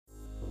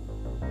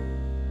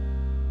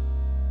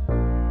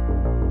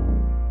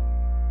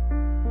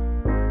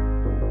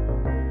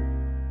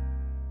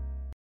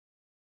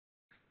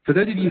For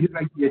those of you who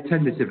regularly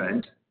attend this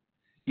event,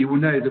 you will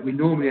know that we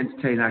normally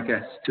entertain our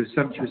guests to a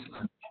sumptuous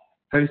lunch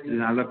hosted in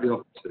our lovely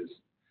offices.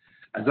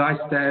 As I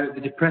stare at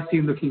the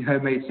depressing-looking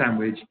homemade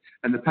sandwich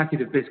and the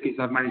packet of biscuits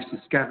I've managed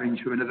to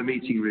scavenge from another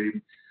meeting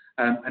room,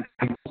 and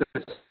having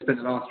spent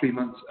the last 3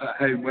 months at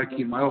home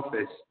working in my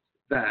office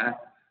there,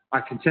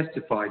 I can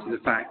testify to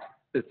the fact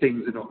that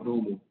things are not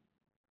normal.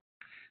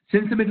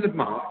 Since the middle of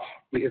March,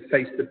 we have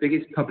faced the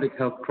biggest public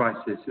health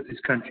crisis that this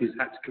country has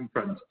had to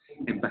confront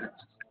in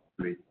perhaps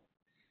history.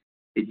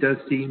 It does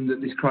seem that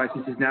this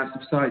crisis is now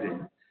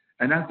subsiding,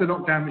 and as the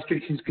lockdown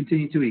restrictions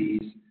continue to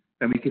ease,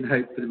 then we can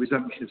hope for the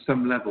resumption of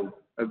some level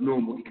of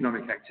normal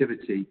economic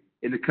activity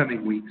in the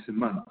coming weeks and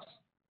months.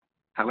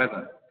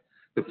 However,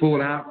 the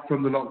fallout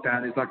from the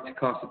lockdown is likely to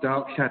cast a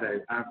dark shadow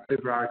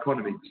over our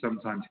economy for some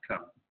time to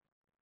come.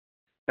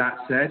 That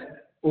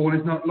said, all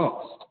is not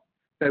lost.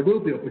 There will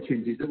be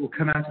opportunities that will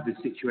come out of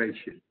this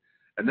situation,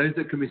 and those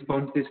that can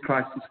respond to this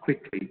crisis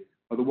quickly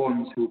are the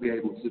ones who will be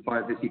able to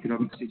survive this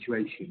economic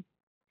situation.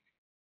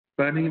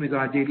 Birmingham is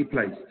ideally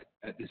placed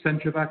at the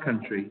centre of our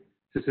country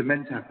to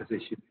cement our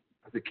position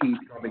as a key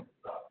economic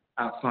hub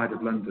outside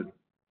of London.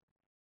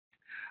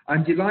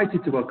 I'm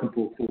delighted to welcome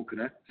Paul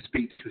Faulkner to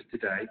speak to us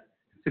today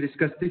to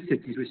discuss this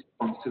city's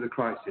response to the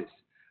crisis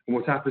and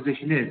what our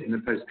position is in the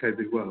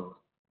post-COVID world.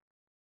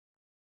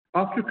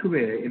 After a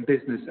career in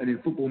business and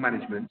in football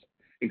management,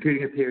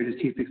 including a period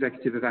as Chief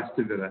Executive of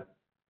Aston Villa,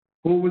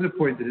 Paul was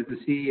appointed as the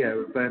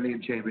CEO of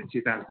Birmingham Chamber in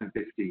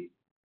 2015.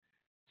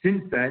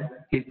 Since then,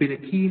 he's been a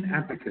keen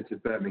advocate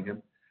of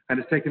Birmingham and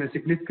has taken a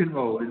significant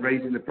role in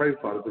raising the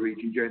profile of the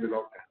region during the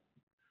lockdown.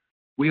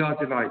 We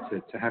are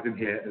delighted to have him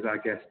here as our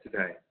guest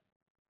today.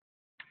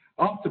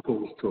 After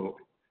Paul's talk,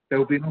 there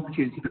will be an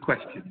opportunity for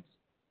questions.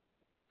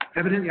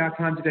 Evidently, our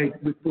time today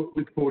with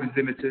Paul is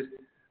limited,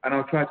 and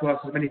I'll try to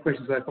ask as many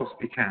questions as I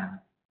possibly can.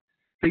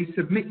 Please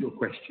submit your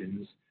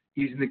questions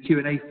using the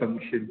Q&A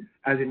function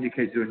as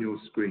indicated on your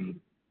screen,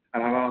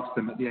 and I'll ask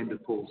them at the end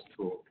of Paul's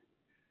talk.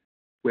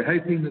 We're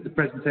hoping that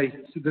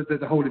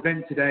the whole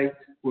event today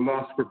will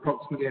last for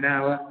approximately an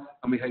hour,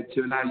 and we hope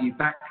to allow you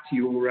back to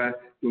your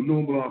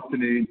normal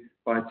afternoon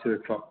by 2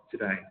 o'clock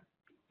today.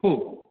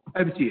 Paul,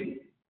 over to you.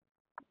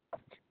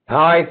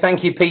 Hi,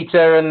 thank you,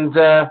 Peter, and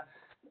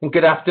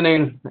good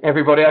afternoon,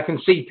 everybody. I can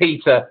see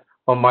Peter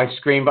on my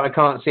screen, but I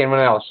can't see anyone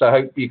else, so I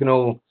hope you can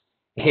all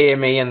hear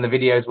me and the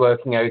video's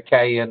working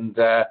okay, and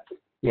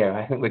yeah,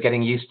 I think we're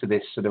getting used to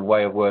this sort of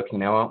way of working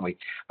now, aren't we?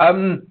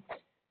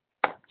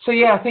 So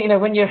yeah, I think,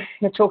 when you're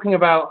talking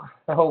about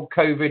the whole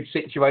COVID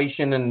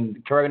situation and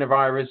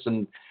coronavirus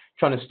and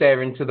trying to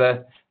stare into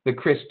the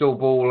crystal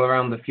ball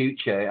around the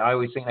future, I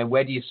always think,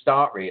 where do you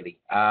start, really?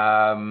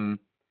 The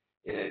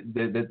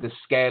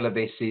scale of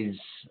this is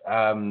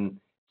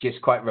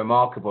just quite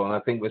remarkable, and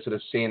I think we're sort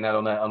of seeing that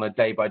on a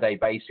day-by-day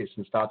basis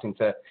and starting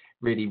to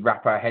really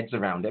wrap our heads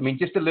around it. I mean,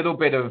 just a little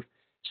bit of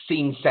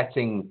scene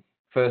setting,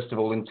 first of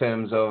all, in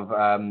terms of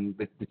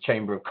the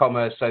Chamber of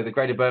Commerce. So the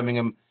Greater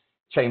Birmingham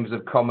Chambers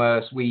of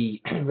Commerce,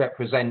 we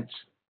represent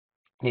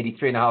nearly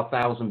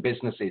 3,500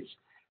 businesses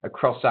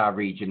across our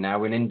region now.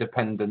 We're an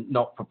independent,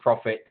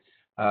 not-for-profit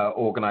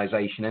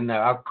organisation, and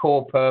our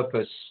core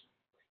purpose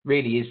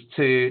really is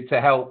to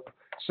help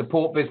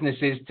support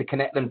businesses, to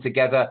connect them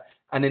together,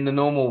 and in the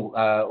normal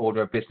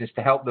order of business,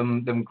 to help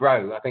them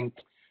grow. I think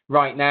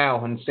right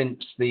now, and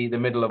since the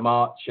middle of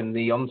March and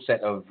the onset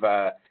of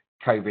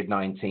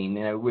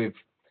COVID-19,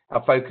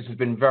 our focus has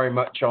been very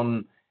much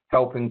on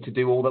helping to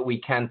do all that we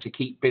can to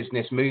keep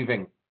business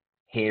moving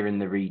here in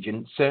the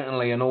region.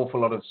 Certainly an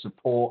awful lot of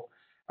support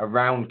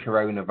around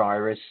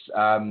coronavirus,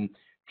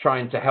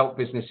 trying to help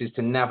businesses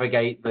to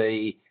navigate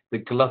the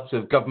glut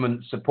of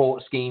government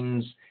support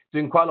schemes,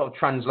 doing quite a lot of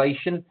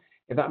translation,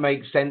 if that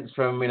makes sense,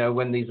 from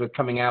when these were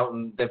coming out,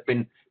 and they've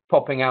been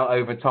popping out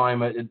over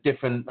time at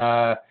different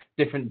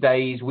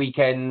days,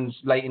 weekends,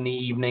 late in the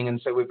evening, and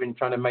so we've been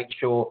trying to make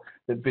sure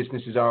that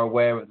businesses are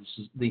aware of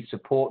the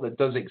support that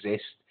does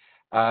exist,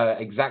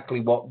 exactly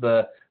what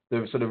the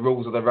sort of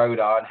rules of the road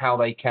are and how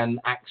they can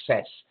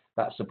access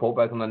that support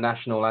both on a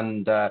national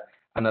and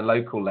a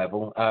local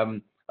level.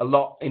 A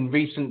lot in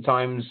recent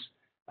times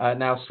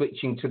now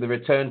switching to the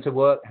return to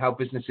work, how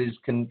businesses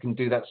can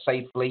do that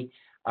safely,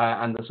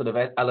 and the sort of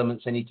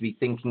elements they need to be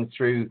thinking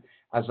through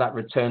as that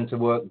return to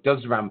work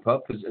does ramp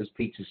up, as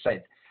Peter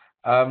said.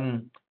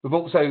 We've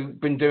also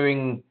been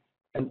doing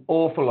an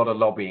awful lot of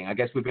lobbying. I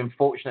guess we've been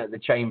fortunate at the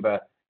Chamber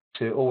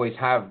to always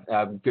have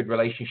good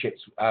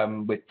relationships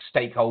with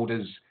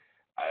stakeholders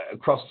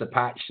across the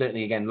patch,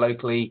 certainly, again,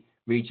 locally,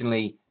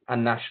 regionally,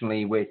 and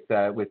nationally with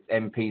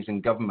MPs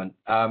and government.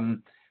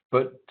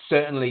 But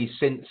certainly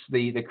since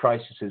the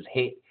crisis has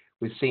hit,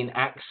 we've seen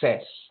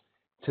access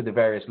to the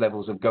various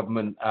levels of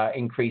government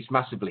increase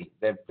massively.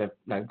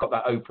 They've got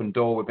that open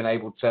door. We've been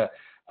able to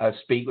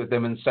speak with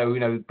them. And so,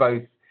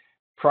 both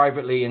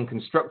privately and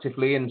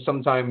constructively, and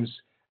sometimes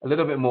a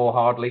little bit more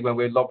hardly when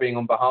we're lobbying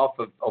on behalf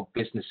of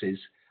businesses,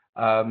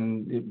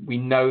 we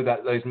know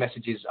that those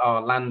messages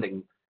are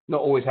landing,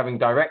 not always having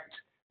direct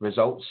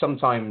results.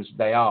 Sometimes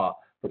they are,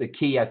 But the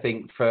key, I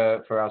think,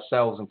 for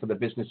ourselves and for the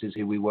businesses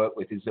who we work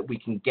with is that we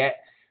can get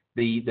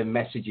the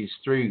messages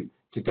through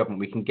to government.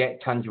 We can get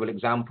tangible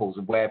examples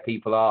of where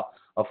people are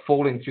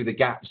falling through the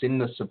gaps in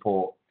the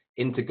support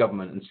into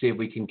government and see if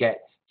we can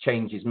get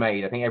changes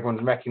made. I think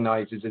everyone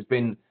recognises there's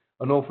been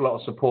an awful lot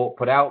of support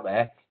put out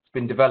there. It's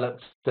been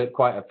developed at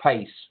quite a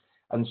pace.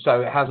 And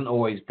so it hasn't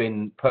always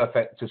been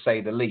perfect, to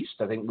say the least.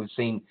 I think we've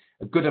seen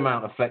a good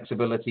amount of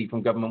flexibility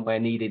from government where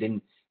needed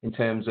in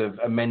terms of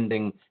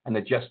amending and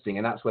adjusting.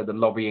 And that's where the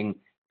lobbying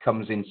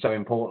comes in so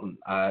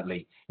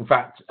importantly. In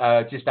fact,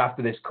 just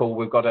after this call,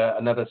 we've got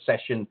another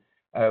session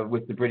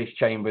with the British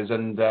Chambers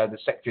and the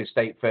Secretary of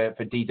State for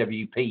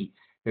DWP,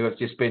 who has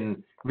just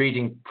been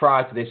reading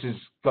prior to this, has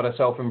got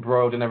herself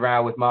embroiled in a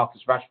row with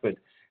Marcus Rashford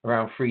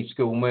around free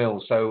school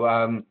meals. So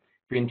it'll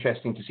be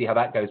interesting to see how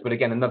that goes. But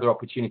again, another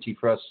opportunity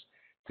for us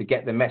to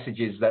get the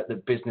messages that the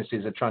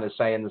businesses are trying to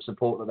say and the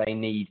support that they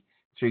need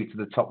through to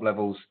the top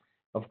levels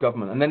of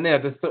government. And then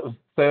the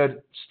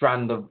third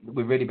strand of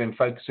we've really been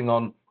focusing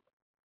on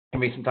in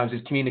recent times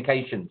is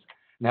communications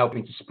and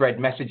helping to spread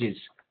messages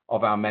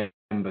of our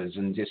members.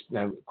 And just,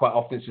 quite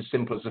often it's as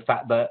simple as the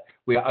fact that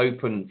we are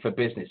open for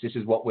business. This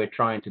is what we're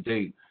trying to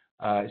do.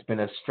 It's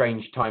been a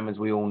strange time, as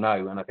we all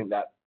know, and I think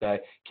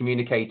that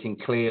communicating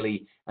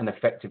clearly and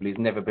effectively has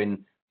never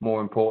been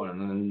more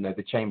important. And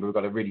the Chamber have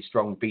got a really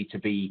strong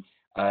B2B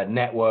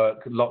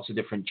network, lots of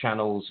different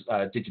channels,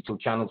 digital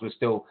channels. We've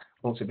still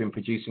also been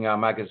producing our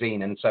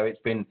magazine, and so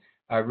it's been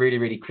really,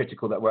 really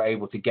critical that we're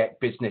able to get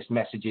business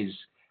messages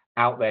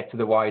out there to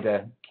the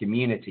wider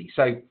community.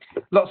 So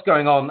lots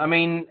going on. I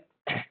mean,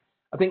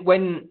 I think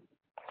when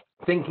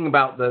thinking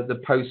about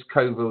the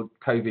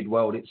post-COVID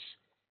world, it's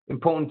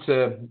important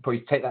to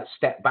probably take that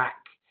step back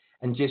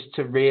and just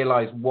to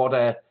realise what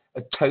a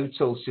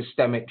total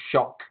systemic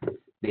shock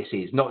this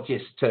is, not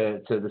just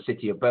to the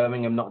city of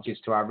Birmingham, not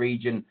just to our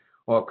region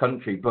or our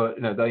country, but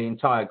the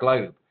entire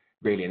globe,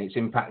 really. And it's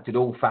impacted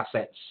all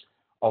facets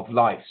of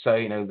life.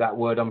 So, that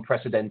word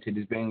unprecedented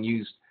is being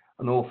used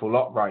an awful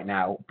lot right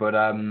now, but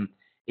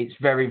it's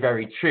very,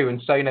 very true.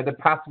 And so, the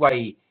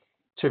pathway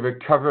to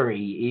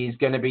recovery is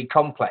going to be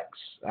complex,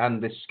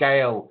 and the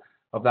scale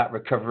of that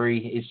recovery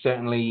is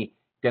certainly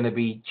going to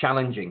be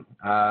challenging.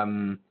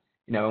 And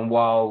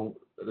while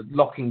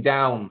locking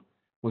down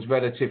was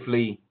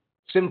relatively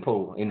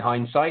simple in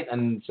hindsight,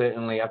 and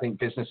certainly I think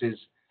businesses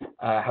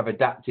have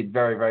adapted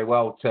very, very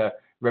well to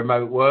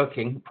remote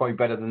working, probably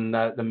better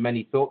than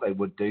many thought they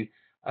would do,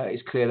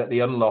 it's clear that the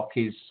unlock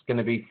is going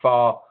to be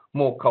far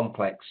more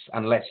complex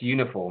and less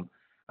uniform.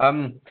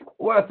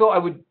 What I thought I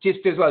would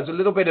just do as well is a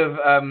little bit of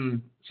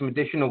some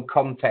additional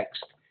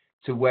context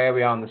to where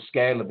we are on the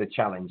scale of the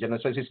challenge. And I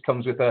suppose this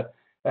comes with a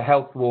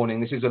health warning.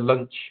 This is a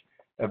lunch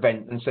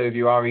event, and so if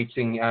you are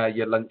eating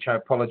your lunch, I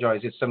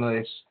apologise if some of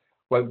this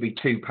won't be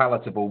too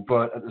palatable,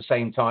 but at the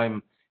same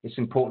time, it's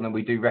important that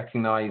we do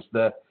recognise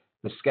the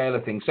scale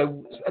of things.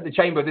 So at the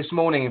Chamber this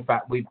morning, in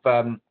fact, we've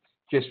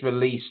just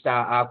released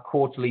our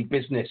quarterly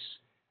business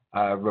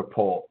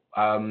report.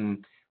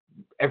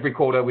 Every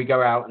quarter, we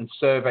go out and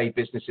survey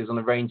businesses on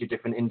a range of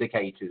different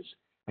indicators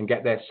and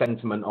get their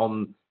sentiment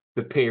on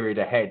the period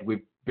ahead.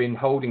 We've been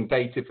holding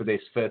data for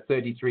this for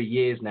 33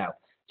 years now.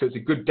 So it's a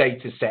good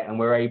data set, and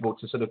we're able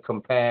to sort of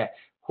compare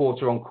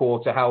quarter on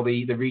quarter how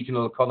the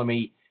regional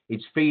economy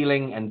is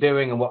feeling and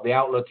doing and what the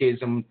outlook is.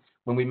 And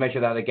when we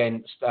measure that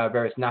against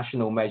various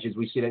national measures,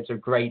 we see that it's a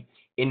great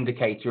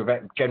indicator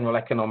of general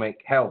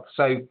economic health.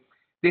 So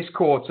this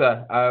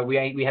quarter,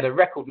 we had a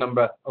record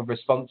number of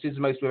responses,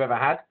 most we've ever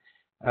had,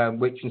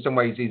 which in some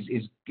ways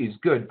is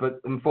good. But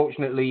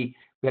unfortunately,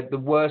 we had the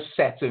worst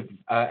set of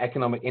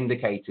economic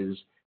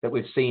indicators that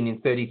we've seen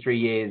in 33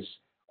 years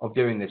of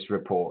doing this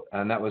report.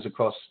 And that was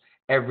across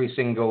every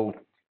single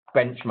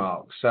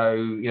benchmark. So,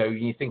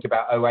 you think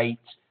about 08,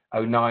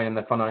 09 and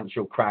the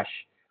financial crash,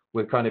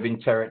 we're kind of in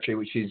territory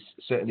which is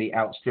certainly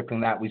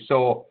outstripping that. We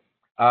saw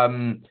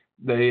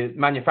the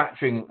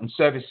manufacturing and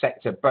service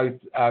sector both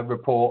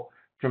report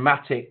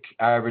dramatic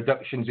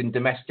reductions in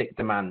domestic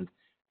demand.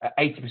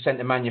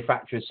 80% of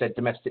manufacturers said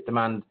domestic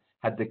demand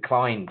had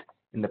declined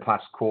in the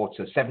past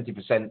quarter,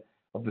 70%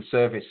 of the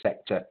service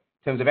sector.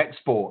 In terms of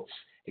exports,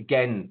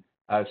 again,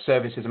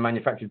 services and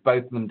manufacturers,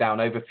 both of them down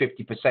over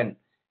 50%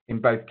 in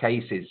both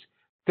cases.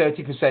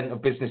 30%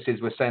 of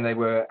businesses were saying they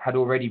had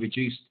already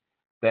reduced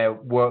their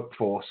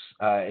workforce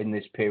in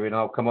this period. And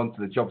I'll come on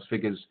to the jobs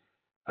figures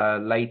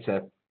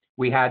later.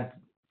 We had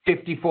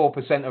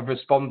 54% of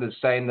responders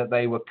saying that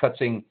they were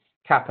cutting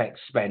CapEx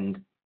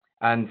spend,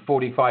 and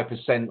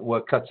 45%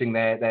 were cutting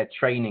their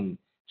training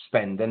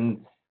spend.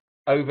 And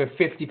over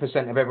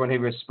 50% of everyone who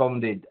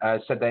responded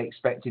said they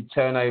expected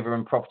turnover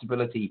and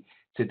profitability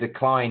to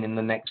decline in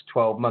the next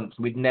 12 months.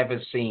 We'd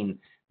never seen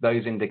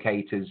those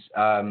indicators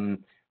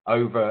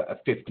over a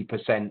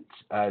 50%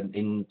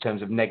 in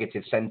terms of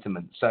negative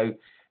sentiment. So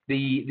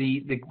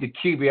the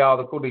QBR,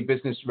 the quarterly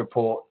business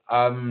report,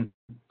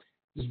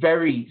 is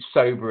very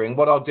sobering.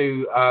 What I'll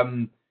do,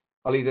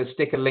 I'll either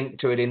stick a link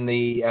to it in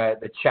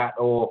the chat,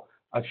 or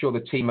I'm sure the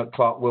team at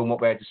Clarke Willmott will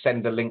be able to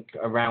send a link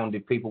around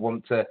if people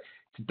want to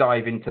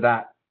dive into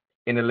that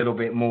in a little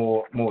bit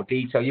more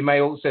detail. You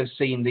may also have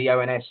seen the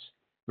ONS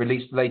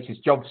release the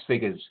latest jobs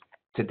figures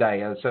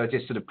today. So I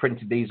just sort of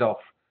printed these off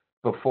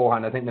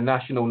beforehand. I think the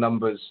national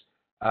numbers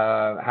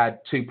had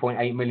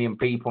 2.8 million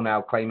people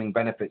now claiming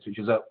benefits, which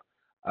is up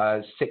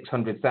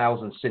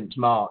 600,000 since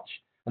March.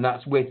 And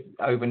that's with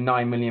over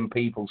 9 million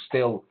people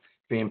still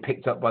being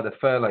picked up by the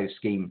furlough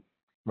scheme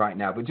right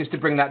now. But just to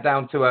bring that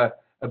down to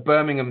a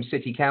Birmingham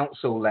City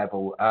Council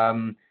level,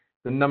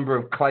 the number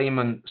of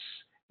claimants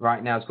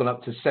right now has gone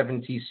up to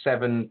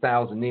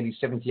 77,000, nearly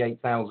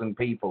 78,000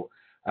 people,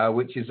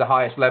 which is the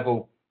highest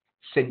level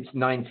since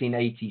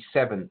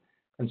 1987.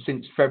 And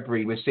since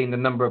February, we've seen the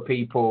number of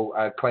people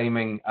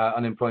claiming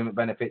unemployment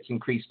benefits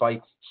increase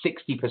by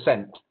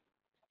 60%.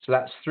 So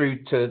that's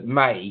through to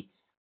May,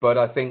 but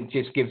I think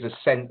just gives a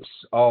sense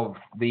of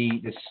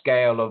the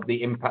scale of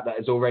the impact that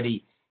is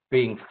already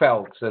being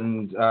felt.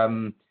 And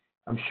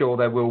I'm sure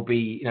there will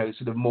be,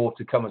 sort of more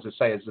to come, as I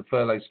say, as the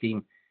furlough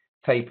scheme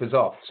tapers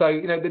off. So,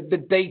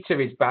 the data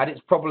is bad. It's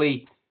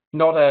probably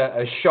not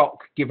a shock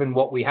given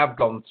what we have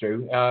gone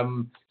through.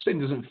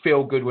 Certainly doesn't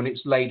feel good when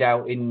it's laid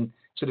out in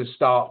sort of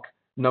stark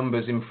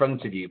numbers in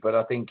front of you. But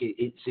I think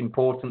it's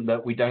important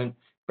that we don't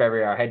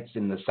bury our heads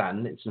in the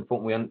sand. It's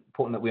important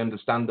that we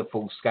understand the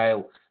full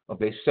scale of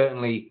this.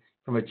 Certainly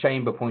from a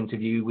chamber point of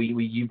view,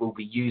 we will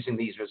be using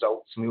these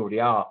results, and we already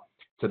are,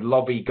 to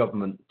lobby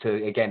government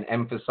to, again,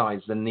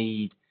 emphasise the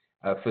need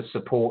for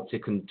support to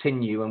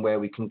continue and where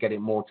we can get it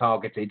more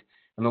targeted,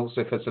 and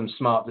also for some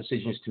smart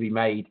decisions to be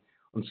made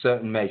on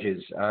certain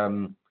measures,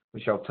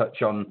 which I'll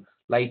touch on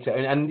later.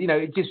 And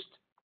it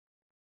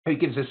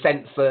gives a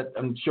sense that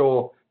I'm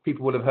sure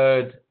people would have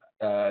heard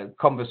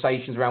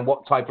conversations around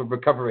what type of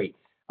recovery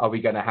are we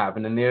going to have.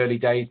 And in the early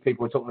days,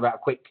 people were talking about a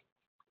quick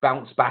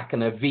bounce back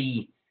and a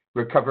V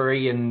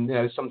recovery. And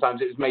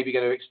sometimes it was maybe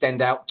going to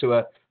extend out to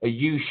a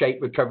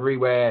U-shaped recovery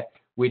where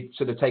we'd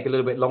sort of take a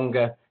little bit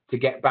longer to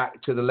get back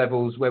to the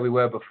levels where we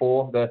were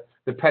before.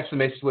 The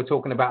pessimists were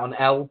talking about an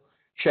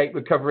L-shaped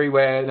recovery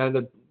where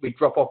we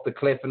drop off the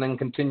cliff and then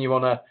continue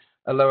on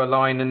a lower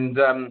line. And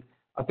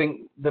I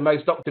think the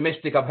most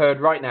optimistic I've heard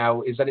right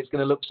now is that it's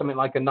going to look something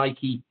like a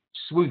Nike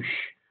swoosh.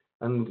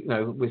 And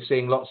we're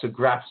seeing lots of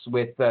graphs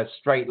with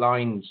straight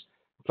lines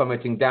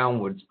plummeting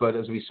downwards. But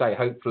as we say,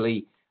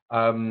 hopefully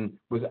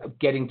we're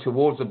getting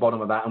towards the bottom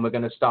of that, and we're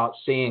going to start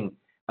seeing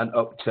an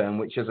upturn,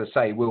 which, as I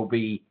say, will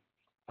be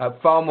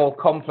far more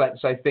complex,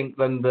 I think,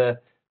 than the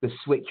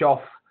switch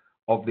off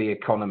of the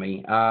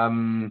economy.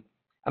 And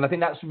I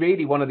think that's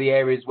really one of the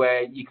areas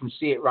where you can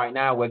see it right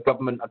now, where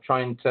government are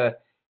trying to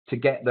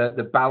get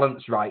the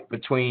balance right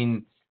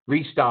between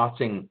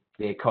restarting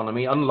the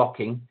economy,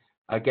 unlocking,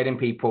 getting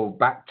people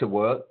back to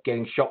work,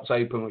 getting shops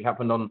open, which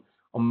happened on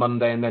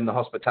Monday, and then the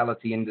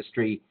hospitality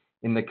industry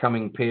in the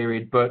coming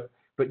period, but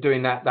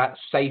doing that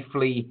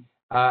safely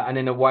and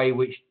in a way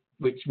which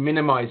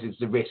minimises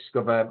the risk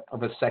of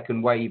a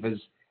second wave,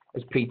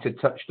 as Peter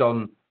touched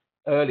on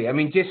earlier. I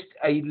mean, just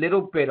a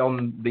little bit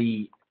on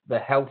the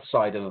health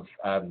side of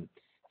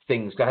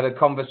things. I had a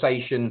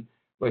conversation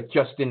with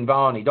Justin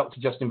Varney,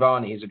 Dr. Justin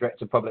Varney. He's the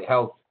Director of Public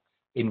Health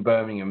in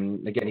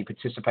Birmingham. Again, he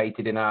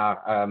participated in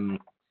our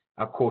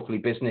quarterly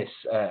business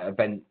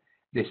event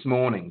this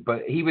morning.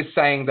 But he was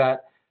saying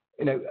that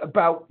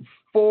about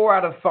 4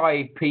 out of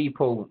 5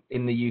 people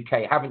in the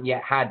UK haven't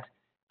yet had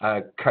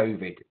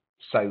COVID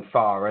so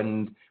far,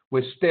 and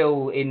we're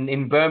still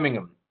in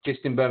Birmingham, just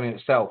in Birmingham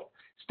itself,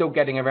 still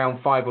getting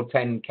around 5 or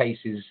 10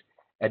 cases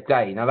a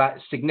day. Now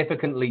that's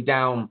significantly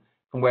down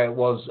from where it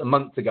was a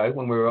month ago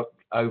when we were up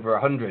over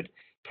 100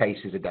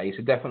 cases a day.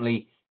 So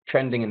definitely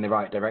trending in the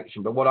right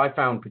direction. But what I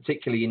found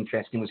particularly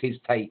interesting was his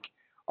take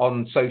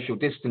on social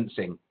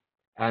distancing,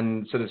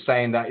 and sort of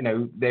saying that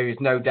there is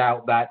no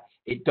doubt that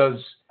it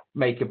does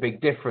make a big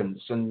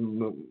difference,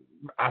 and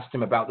asked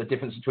him about the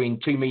difference between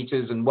 2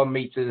 meters and 1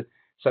 meter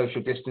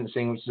social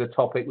distancing, which is a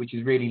topic which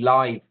is really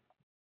live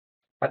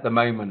at the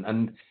moment.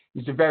 And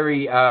it's a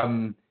very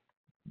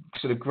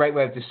sort of great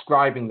way of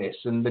describing this.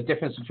 And the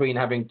difference between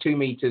having 2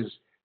 meters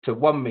to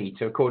 1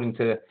 meter, according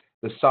to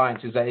the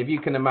science, is that if you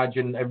can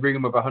imagine a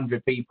room of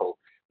 100 people,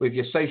 with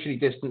your socially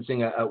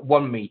distancing at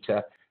 1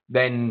 meter,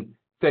 then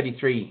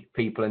 33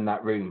 people in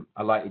that room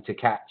are likely to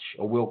catch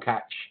or will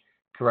catch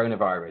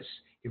coronavirus.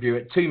 If you're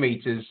at 2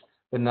 meters,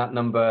 then that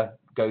number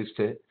goes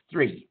to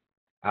 3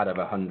 out of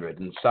 100.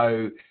 And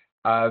so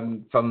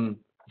from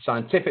a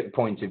scientific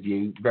point of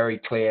view, very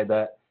clear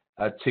that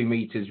 2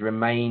 meters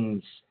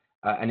remains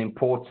an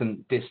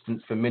important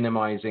distance for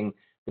minimizing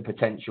the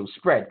potential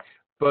spread.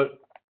 But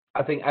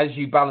I think as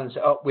you balance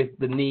it up with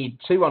the need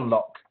to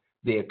unlock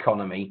the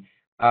economy,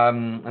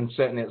 and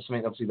certainly that's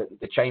something obviously that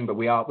the chamber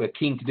we're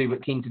keen to do,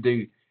 but keen to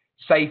do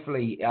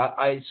safely.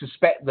 I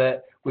suspect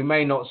that we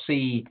may not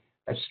see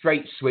a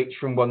straight switch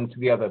from one to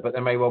the other, but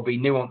there may well be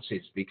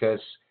nuances, because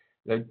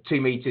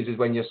 2 meters is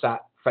when you're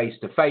sat face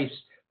to face,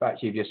 but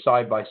actually if you're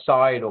side by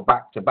side or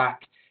back to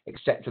back,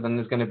 etc., then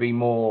there's going to be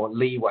more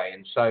leeway.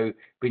 And so it'll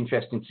be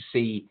interesting to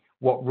see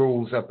what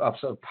rules are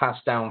sort of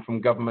passed down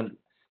from government,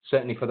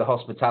 certainly for the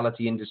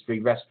hospitality industry,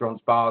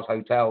 restaurants, bars,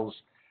 hotels,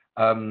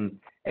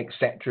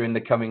 etc. in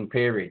the coming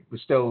period. We're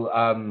still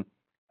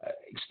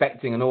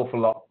expecting an awful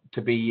lot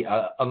to be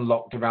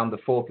unlocked around the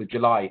 4th of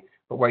July,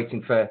 but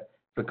waiting for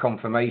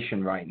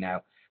confirmation right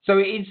now. So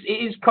it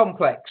is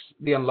complex,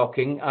 the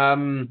unlocking.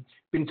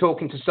 Been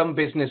talking to some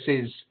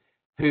businesses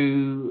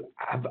who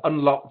have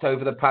unlocked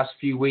over the past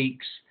few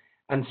weeks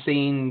and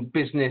seen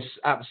business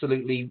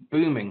absolutely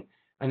booming,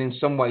 and in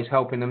some ways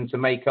helping them to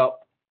make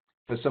up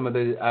for some of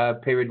the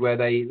period where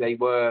they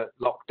were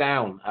locked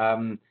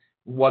down.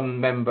 One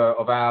member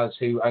of ours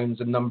who owns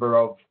a number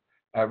of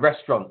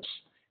restaurants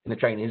in the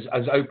train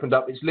has opened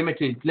up. It's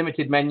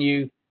limited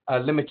menu,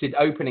 limited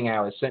opening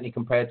hours, certainly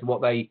compared to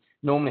what they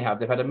normally have.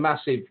 They've had a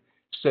massive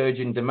surge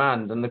in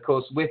demand, and of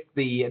course with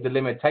the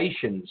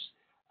limitations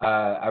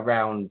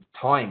around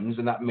times,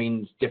 and that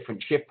means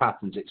different shift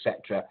patterns,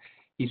 etc.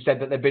 He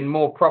said that they've been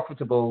more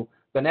profitable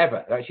than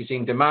ever. They're actually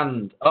seeing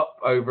demand up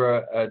over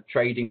a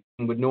trading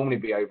would normally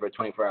be over a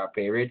 24-hour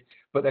period,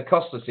 but their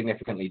costs are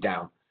significantly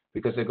down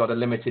because they've got a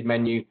limited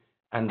menu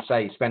and,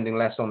 say, spending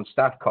less on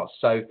staff costs.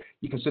 So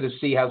you can sort of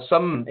see how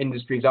some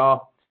industries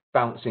are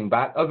bouncing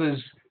back.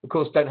 Others, of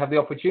course, don't have the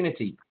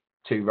opportunity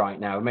to right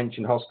now. I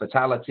mentioned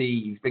hospitality.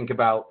 You think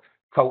about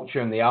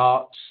culture and the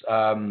arts,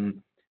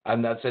 and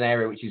that's an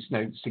area which is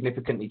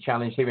significantly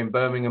challenged. Here in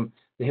Birmingham,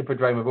 the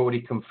Hippodrome have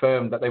already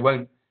confirmed that they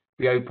won't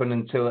be open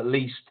until at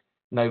least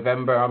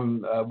November.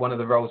 One of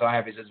the roles I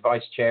have is as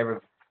vice chair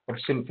of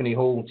Symphony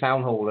Hall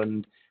Town Hall,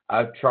 and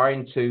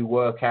trying to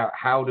work out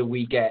how do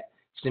we get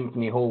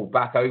Symphony Hall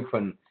back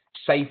open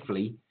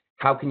safely.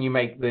 How can you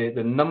make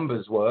the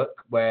numbers work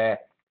where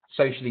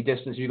socially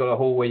distanced, you've got a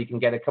hall where you can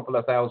get a couple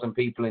of thousand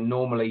people in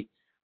normally,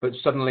 but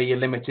suddenly you're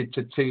limited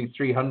to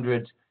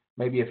 200-300,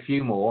 maybe a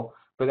few more,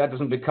 but that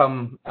doesn't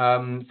become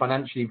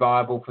financially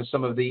viable for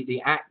some of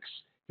the acts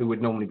who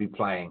would normally be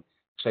playing.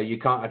 So you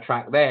can't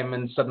attract them,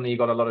 and suddenly you've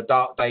got a lot of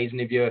dark days,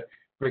 and if you're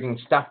bringing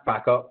staff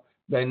back up,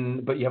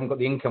 then but you haven't got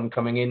the income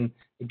coming in,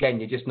 again,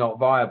 you're just not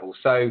viable.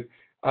 So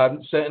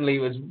certainly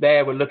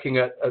we're looking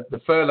at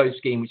the furlough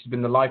scheme, which has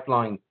been the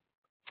lifeline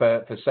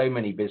for so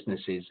many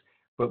businesses.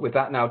 But with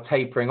that now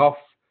tapering off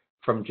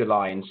from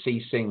July and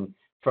ceasing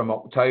from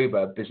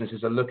October,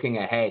 businesses are looking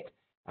ahead,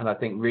 and I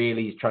think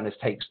really trying to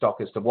take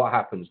stock as to what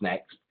happens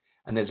next.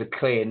 And there's a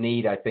clear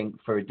need, I think,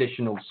 for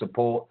additional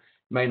support.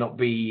 It may not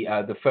be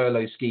the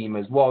furlough scheme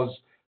as was,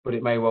 but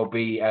it may well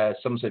be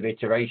some sort of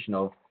iteration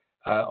of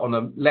on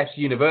a less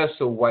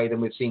universal way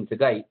than we've seen to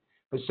date,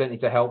 but certainly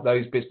to help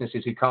those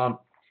businesses who can't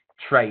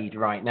trade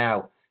right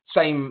now.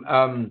 Same,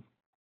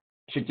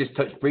 should just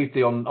touch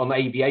briefly on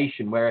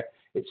aviation, where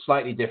it's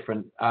slightly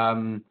different.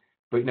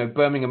 But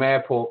Birmingham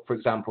Airport, for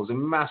example, is a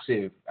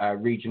massive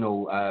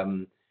regional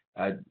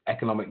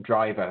economic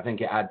driver. I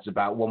think it adds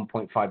about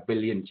 1.5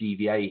 billion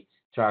GVA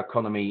to our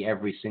economy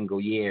every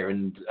single year.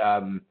 And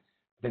I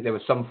think there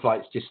were some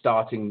flights just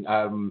starting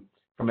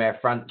from Air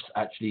France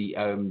actually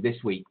this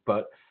week,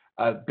 but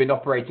been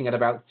operating at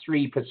about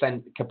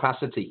 3%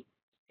 capacity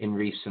in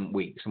recent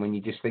weeks. And when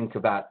you just think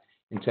of that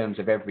in terms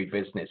of every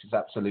business, it's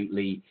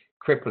absolutely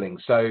crippling.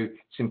 So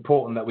it's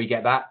important that we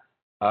get that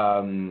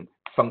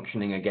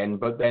functioning again.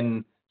 But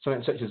then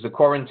something such as the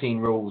quarantine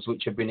rules,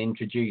 which have been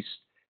introduced,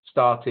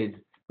 started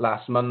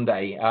last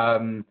Monday,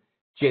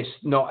 just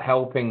not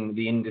helping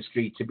the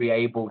industry to be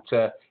able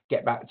to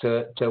get back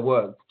to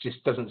work.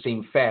 Just doesn't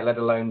seem fair, let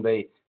alone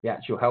the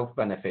actual health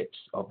benefits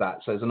of that.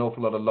 So there's an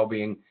awful lot of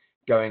lobbying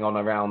going on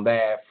around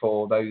there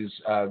for those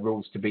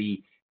rules to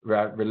be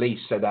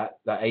released so that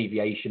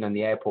aviation and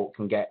the airport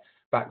can get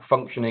back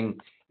functioning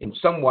in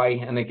some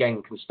way, and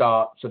again can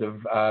start sort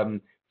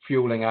of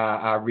fueling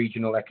our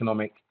regional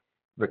economic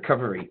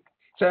recovery.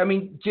 So I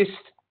mean, just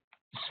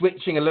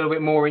switching a little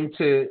bit more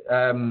into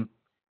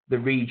the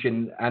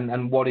region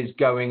and what is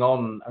going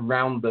on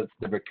around the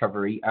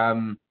recovery.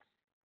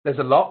 There's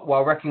a lot,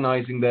 while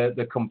recognising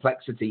the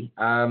complexity.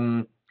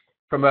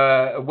 From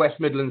a West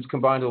Midlands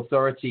Combined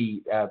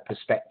Authority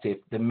perspective,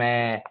 the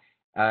Mayor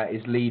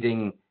is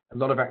leading a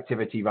lot of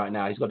activity right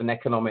now. He's got an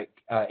economic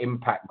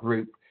impact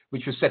group,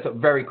 which was set up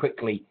very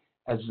quickly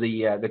as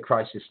the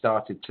crisis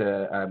started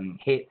to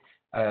hit.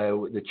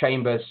 The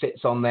Chamber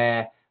sits on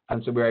there,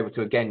 and so we're able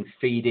to, again,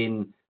 feed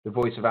in the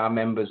voice of our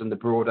members and the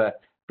broader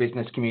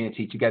business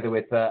community, together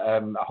with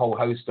a whole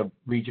host of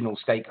regional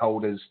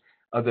stakeholders,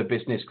 other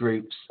business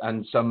groups,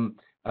 and some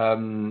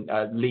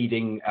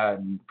leading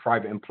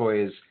private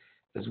employers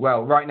as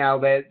well. Right now,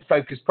 they're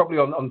focused probably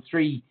on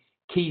three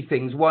key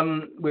things.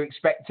 One, we're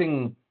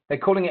expecting, they're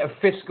calling it a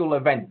fiscal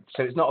event,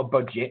 so it's not a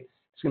budget.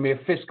 It's going to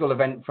be a fiscal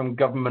event from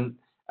government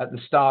at the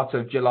start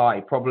of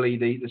July, probably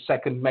the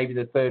second, maybe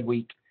the third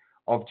week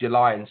of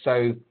July. And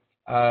so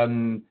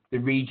the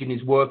region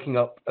is working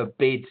up a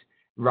bid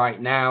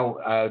right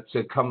now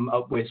to come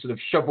up with sort of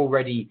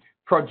shovel-ready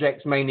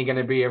projects, mainly going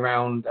to be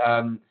around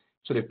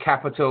sort of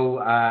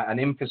capital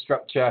and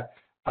infrastructure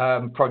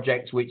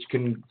projects, which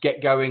can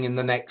get going in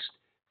the next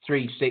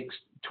 3, 6,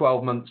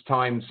 12 months'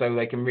 time, so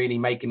they can really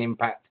make an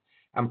impact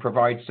and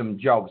provide some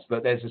jobs.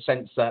 But there's a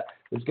sense that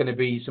there's going to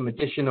be some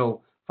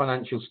additional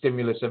financial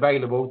stimulus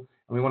available,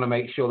 and we want to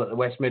make sure that the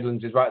West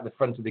Midlands is right at the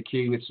front of the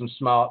queue with some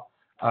smart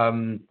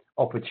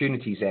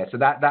opportunities there. So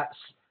that's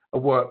a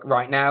work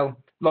right now.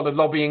 A lot of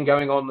lobbying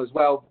going on as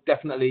well.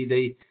 Definitely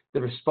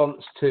the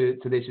response to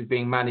this is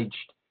being managed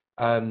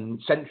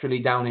centrally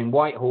down in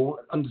Whitehall.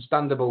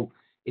 Understandable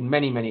in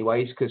many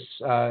ways, because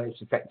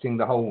it's affecting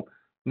the whole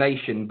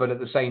nation. But at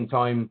the same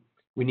time,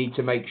 we need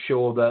to make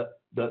sure that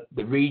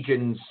the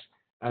regions,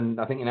 and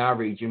I think in our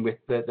region with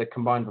the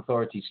combined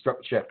authority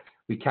structure,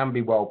 we can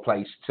be well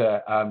placed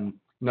to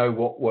know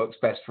what works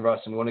best for us,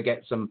 and we want to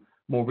get some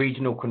more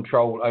regional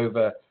control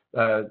over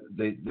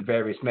the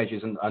various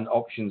measures and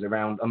options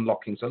around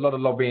unlocking. So a lot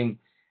of lobbying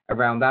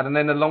around that, and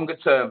then a longer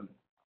term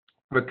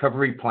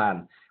recovery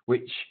plan,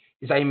 which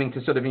is aiming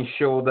to sort of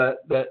ensure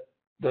that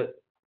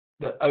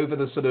over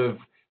the sort of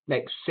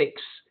next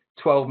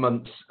 6-12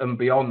 months and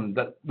beyond,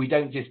 that we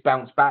don't just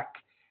bounce back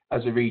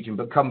as a region,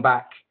 but come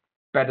back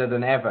better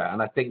than ever.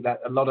 And I think that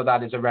a lot of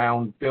that is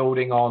around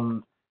building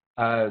on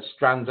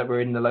strands that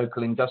were in the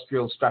local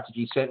industrial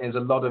strategy. Certainly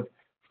there's a lot of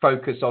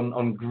focus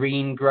on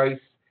green growth,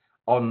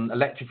 on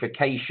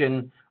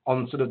electrification,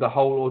 on sort of the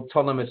whole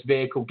autonomous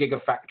vehicle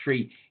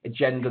gigafactory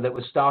agenda that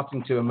was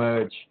starting to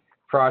emerge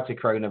prior to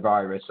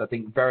coronavirus. I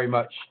think very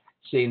much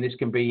seeing this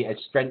can be a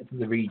strength of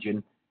the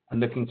region, and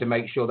looking to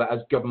make sure that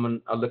as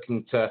government are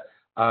looking to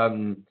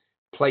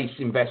place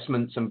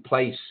investments and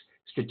place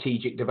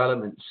strategic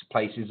developments,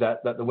 places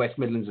that the West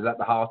Midlands is at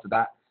the heart of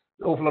that.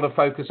 An awful lot of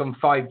focus on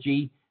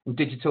 5G and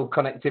digital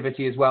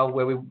connectivity as well,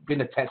 where we've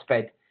been a test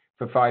bed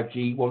for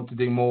 5G, want to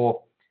do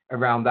more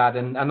around that,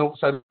 and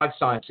also life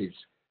sciences.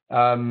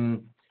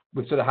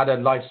 We've sort of had a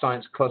life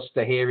science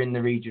cluster here in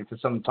the region for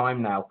some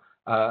time now,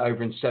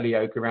 over in Selly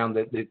Oak around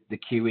the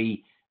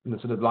QE and the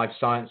sort of life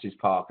sciences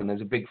park, and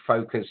there's a big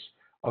focus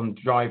on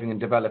driving and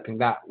developing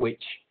that,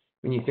 which,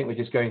 when you think we're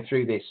just going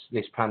through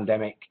this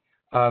pandemic,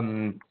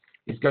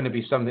 is going to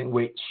be something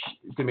which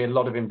is going to be a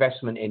lot of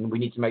investment in. We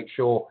need to make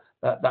sure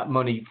that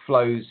money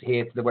flows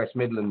here to the West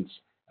Midlands,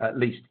 at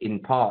least in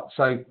part.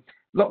 So a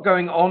lot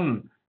going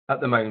on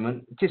at the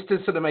moment. Just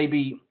to sort of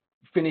maybe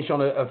finish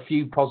on a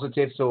few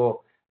positives or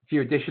a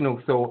few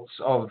additional thoughts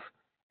of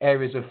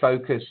areas of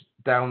focus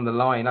down the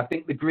line. I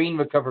think the green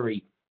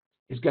recovery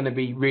is going to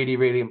be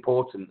really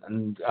important,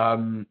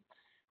 and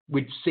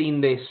we've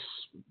seen this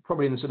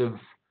probably in the sort of,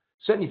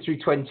 certainly through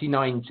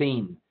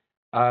 2019,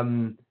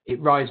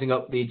 it rising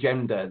up the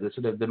agenda, the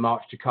sort of the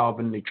march to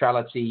carbon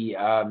neutrality,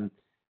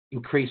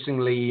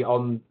 increasingly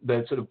on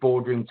the sort of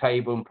boardroom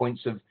table and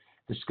points of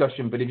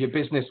discussion. But if your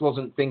business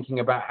wasn't thinking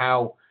about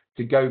how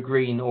to go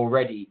green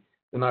already,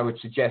 then I would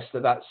suggest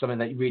that that's something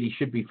that you really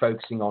should be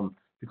focusing on,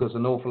 because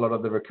an awful lot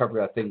of the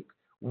recovery, I think,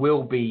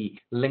 will be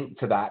linked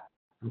to that.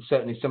 And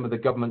certainly some of the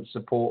government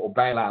support or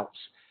bailouts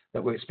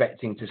that we're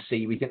expecting to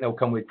see, we think they'll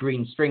come with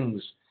green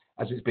strings,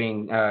 as it's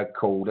being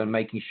called, and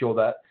making sure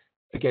that,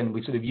 again,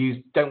 we sort of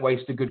don't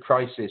waste a good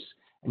crisis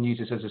and use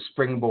this as a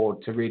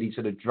springboard to really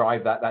sort of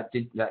drive that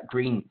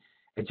green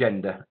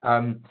agenda.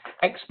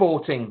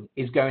 Exporting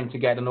is going to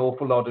get an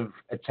awful lot of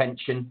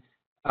attention,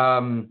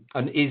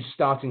 and is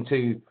starting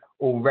to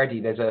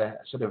already. There's a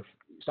sort of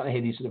starting to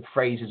hear these sort of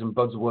phrases and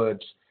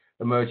buzzwords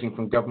emerging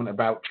from government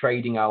about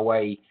trading our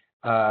way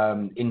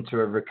into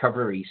a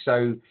recovery.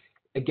 So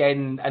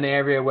again, an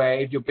area where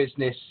if your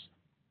business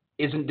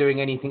isn't doing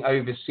anything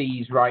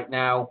overseas right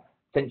now,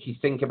 potentially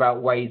think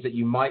about ways that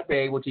you might be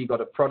able to. You've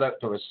got a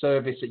product or a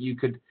service that you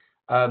could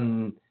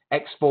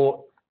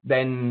export.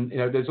 Then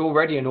there's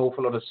already an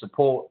awful lot of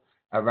support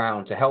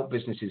around to help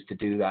businesses to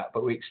do that.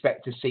 But we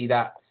expect to see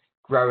that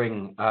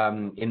growing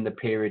in the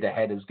period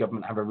ahead as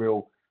government have a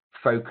real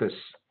focus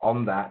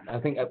on that. I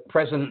think at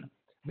present,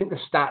 the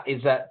stat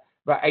is that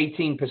about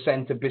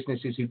 18% of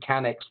businesses who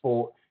can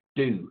export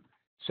do.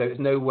 So it's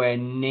nowhere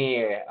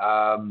near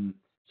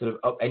sort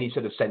of any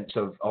sort of sense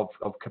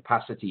of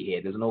capacity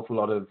here. There's an awful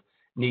lot of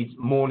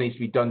more needs to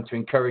be done to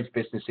encourage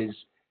businesses.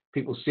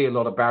 People see a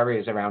lot of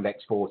barriers around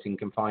exporting,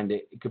 can find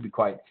it could be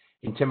quite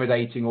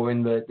intimidating, or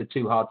in the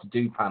too hard to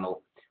do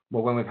panel.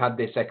 Well, when we've had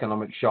this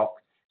economic shock,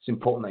 it's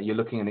important that you're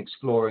looking and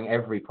exploring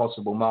every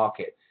possible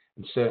market,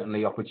 and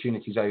certainly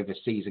opportunities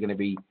overseas are going to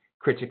be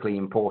critically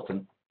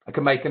important. I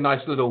can make a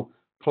nice little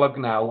plug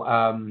now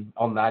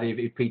on that,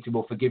 if Peter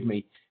will forgive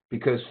me,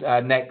 because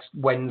next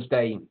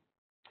Wednesday,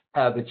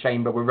 the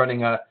Chamber, we're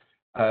running a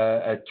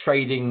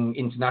trading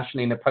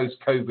internationally in a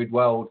post-COVID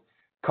world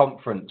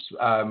conference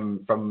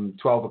from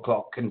 12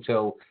 o'clock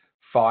until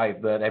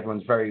 5 that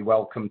everyone's very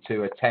welcome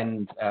to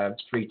attend.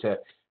 It's free to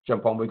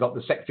jump on. We've got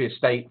the Secretary of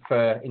State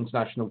for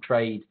International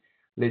Trade,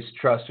 Liz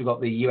Truss. We've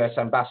got the US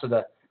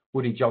Ambassador,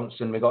 Woody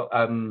Johnson. We've got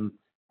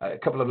a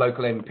couple of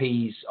local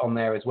MPs on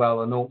there as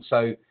well, and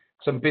also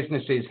some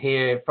businesses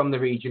here from the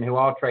region who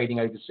are trading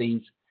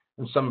overseas,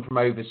 and some from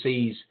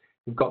overseas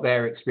who've got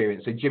their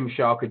experience. So Jim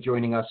Shark are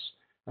joining us,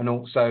 and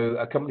also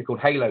a company called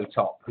Halo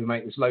Top, who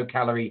make this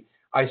low-calorie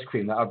ice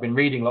cream that I've been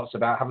reading lots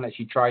about. Haven't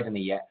actually tried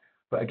any yet,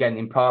 but again,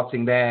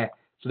 imparting their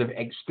sort of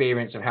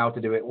experience of how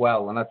to do it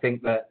well. And I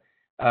think that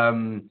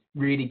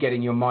really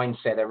getting your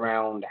mindset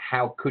around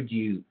how could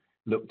you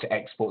look to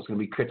export is going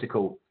to be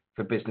critical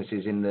for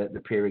businesses in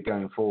the period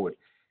going forward.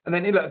 And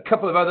then a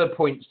couple of other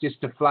points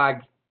just to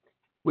flag.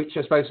 which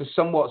I suppose are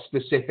somewhat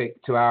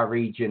specific to our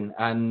region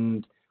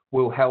and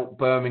will help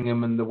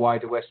Birmingham and the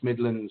wider West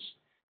Midlands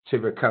to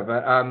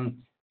recover.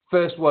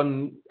 First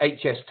one,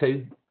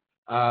 HS2.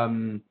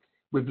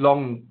 We've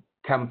long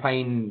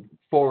campaigned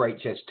for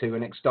HS2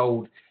 and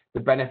extolled the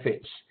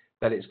benefits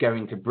that it's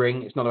going to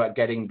bring. It's not about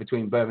getting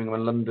between Birmingham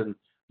and London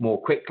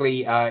more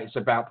quickly. It's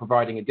about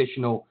providing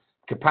additional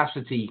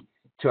capacity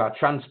to our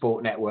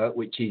transport network,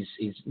 which is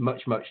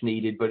much, much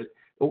needed, but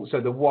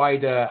also the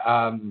wider,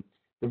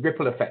 the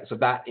ripple effects of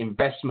that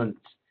investment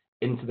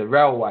into the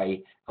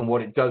railway and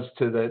what it does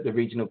to the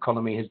regional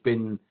economy has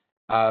been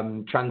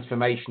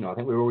transformational. I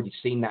think we've already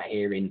seen that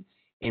here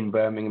in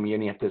Birmingham. You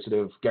only have to sort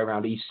of go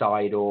around East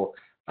Side or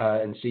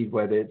and see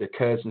where the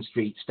Curzon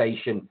Street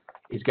station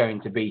is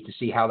going to be to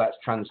see how that's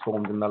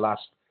transformed in the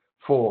last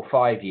 4 or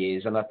 5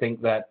 years. And I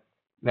think that,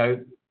 you know,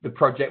 the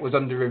project was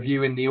under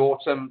review in the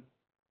autumn.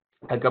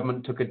 The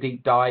government took a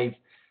deep dive,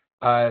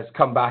 has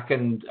come back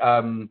and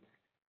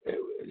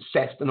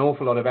assessed an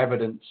awful lot of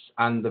evidence,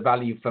 and the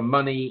value for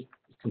money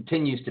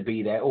continues to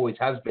be there, always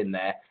has been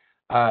there,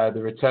 the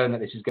return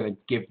that this is going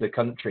to give the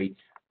country.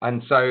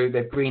 And so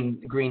they've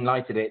green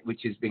lighted it,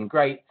 which has been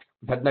great.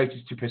 We've had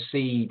notice to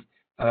proceed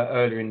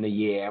earlier in the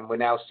year, and we're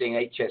now seeing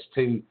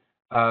HS2,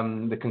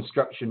 the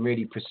construction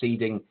really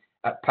proceeding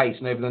at pace.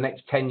 And over the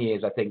next 10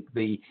 years, I think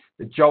the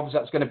jobs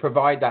that's going to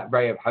provide, that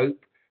ray of hope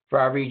for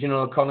our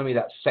regional economy,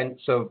 that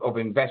sense of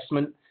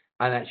investment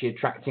and actually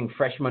attracting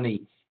fresh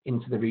money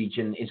into the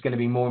region is going to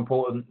be more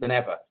important than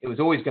ever. It was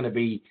always going to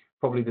be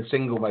probably the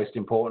single most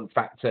important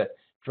factor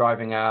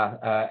driving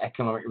our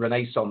economic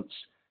renaissance,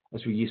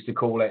 as we used to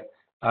call it,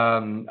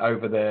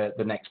 over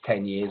the next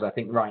 10 years. I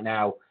think right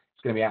now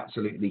it's going to be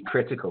absolutely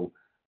critical.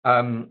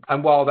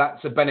 And while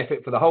that's a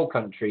benefit for the whole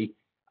country,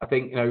 I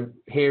think, you know,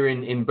 here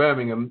in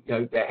Birmingham, you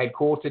know, they're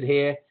headquartered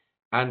here,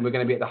 and we're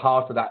going to be at the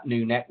heart of that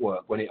new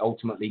network when it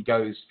ultimately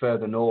goes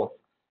further north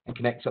and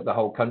connects up the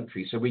whole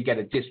country. So we get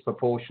a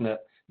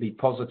disproportionately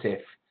positive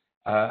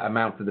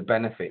amount of the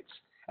benefits.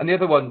 And the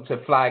other one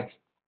to flag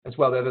as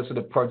well, the other sort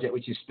of project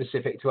which is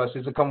specific to us,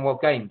 is the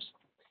Commonwealth Games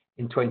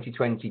in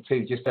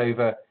 2022, just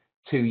over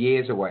 2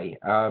 years away,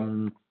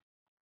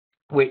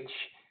 which,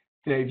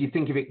 you know, if you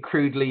think of it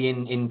crudely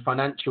in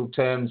financial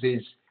terms,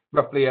 is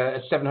roughly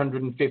a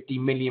 £750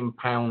 million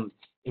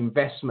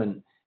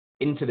investment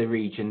into the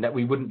region that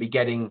we wouldn't be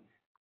getting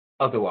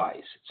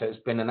otherwise. So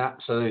it's been an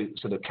absolute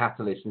sort of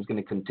catalyst and is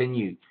going to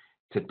continue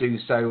to do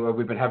so.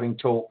 We've been having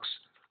talks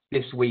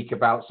this week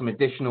about some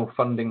additional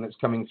funding that's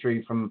coming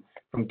through from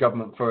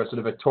government for a sort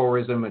of a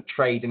tourism, a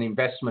trade and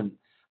investment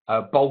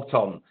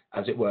bolt-on,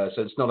 as it were.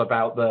 So it's not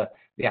about the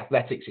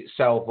athletics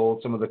itself or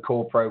some of the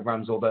core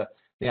programs or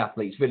the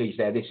athletes village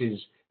there. This is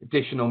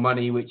additional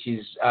money which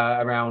is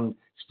around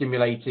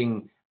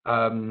stimulating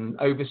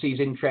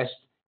overseas interest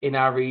in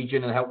our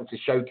region and helping to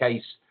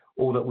showcase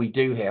all that we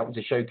do here, helping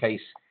to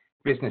showcase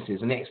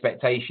businesses. And the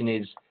expectation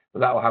is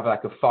that will have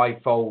like a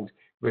 5-fold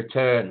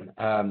return.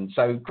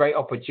 So great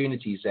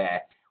opportunities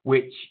there,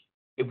 which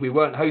if we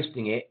weren't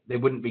hosting it, they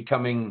wouldn't be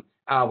coming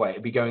our way.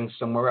 It'd be going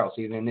somewhere else,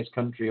 either in this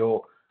country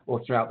or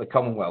throughout the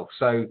Commonwealth.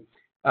 So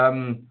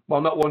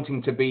while not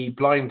wanting to be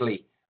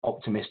blindly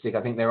optimistic,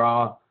 I think there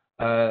are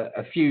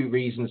a few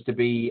reasons to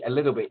be a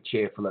little bit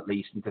cheerful, at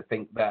least, and to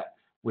think that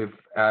we've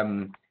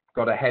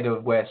got ahead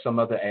of where some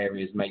other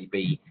areas may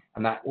be,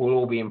 and that will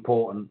all be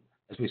important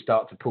as we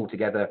start to pull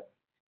together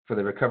for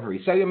the recovery.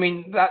 So, I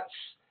mean, that's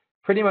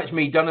pretty much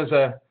me done as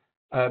a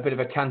bit of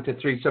a canter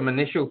through some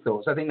initial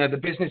thoughts. I think that the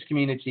business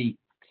community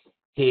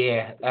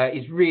here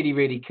is really,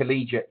 really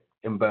collegiate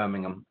in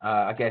Birmingham.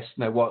 I guess,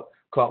 you know, what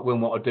Clarke,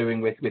 Willmott are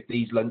doing with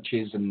these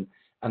lunches, and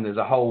there's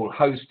a whole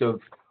host of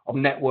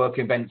network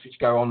events which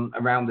go on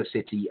around the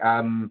city.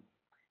 You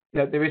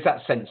know, there is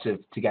that sense of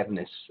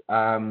togetherness.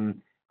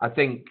 I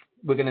think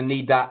we're going to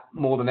need that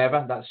more than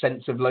ever, that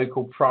sense of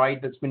local pride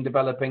that's been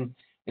developing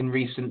in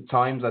recent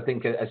times. I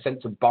think a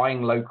sense of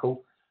buying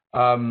local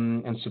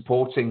and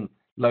supporting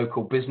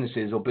local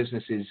businesses or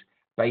businesses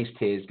based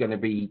here is going to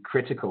be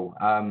critical.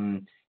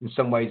 In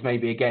some ways,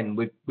 maybe, again,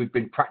 we've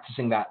been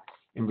practicing that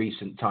in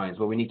recent times,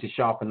 but we need to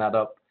sharpen that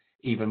up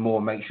even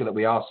more, make sure that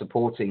we are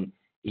supporting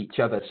each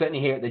other. Certainly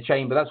here at the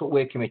Chamber, that's what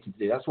we're committed to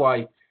do. That's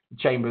why the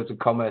Chambers of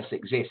Commerce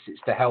exists.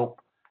 It's to help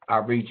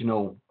our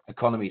regional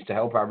economies, to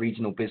help our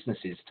regional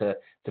businesses, to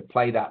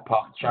play that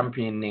part,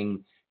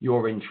 championing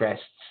your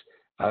interests,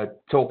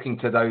 talking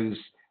to those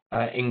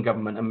in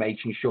government and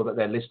making sure that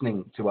they're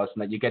listening to us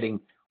and that you're getting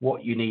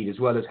what you need, as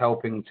well as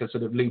helping to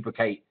sort of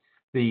lubricate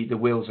the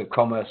wheels of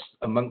commerce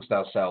amongst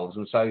ourselves.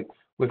 And so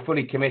we're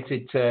fully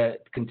committed to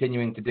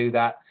continuing to do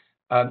that.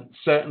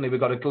 Certainly we've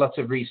got a glut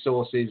of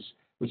resources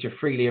which are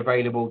freely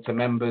available to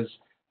members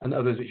and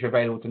others which are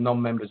available to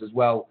non-members as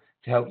well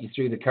to help you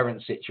through the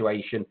current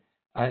situation.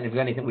 And if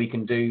there's anything we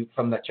can do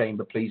from the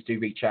Chamber, please do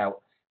reach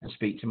out and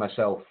speak to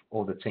myself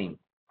or the team.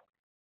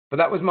 But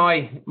that was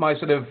my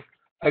sort of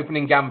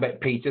opening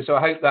gambit, Peter. So I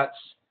hope that's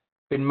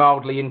been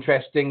mildly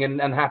interesting, and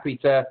happy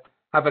to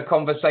have a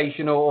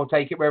conversation or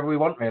take it wherever we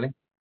want, really.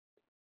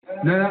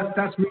 No,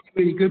 that's really,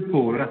 really good,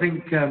 Paul. And I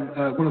think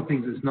one of the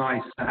things that's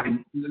nice,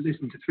 having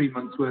listened to 3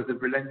 months' worth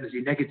of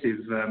relentlessly negative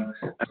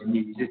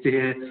news, is to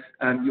hear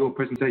your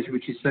presentation,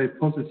 which is so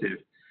positive.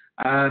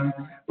 Right,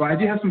 I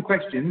do have some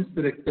questions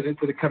that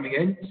are coming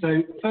in.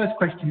 So, first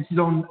question, this is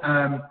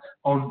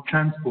on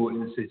transport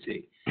in the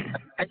city.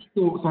 Any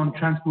thoughts on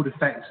transport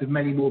effects of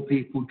many more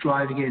people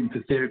driving in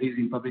for fear of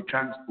using public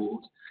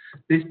transport?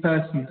 This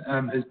person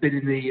has been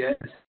in the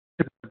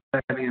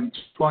Birmingham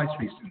twice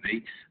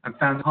recently and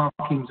found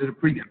parking's at a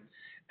premium.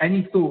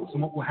 Any thoughts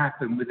on what will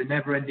happen with the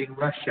never-ending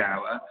rush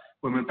hour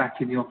when we're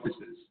back in the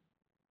offices?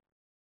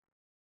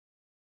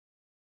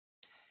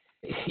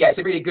 Yeah, it's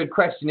a really good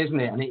question, isn't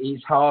it? And it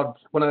is hard.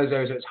 One of those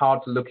areas where it's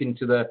hard to look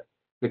into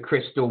the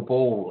crystal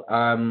ball.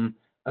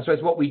 I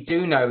suppose what we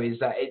do know is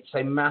that it's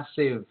a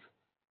massive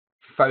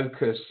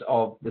focus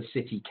of the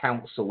city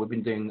council. We've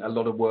been doing a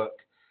lot of work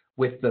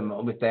with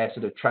them with their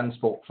sort of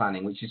transport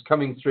planning, which is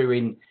coming through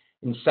in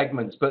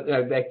segments, but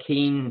they're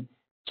keen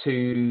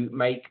to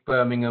make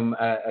Birmingham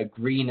a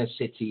greener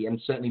city and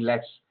certainly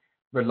less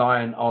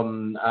reliant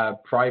on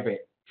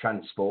private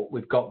transport.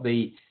 We've got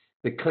the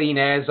clean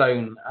air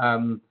zone,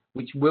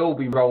 which will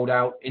be rolled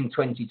out in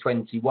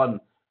 2021.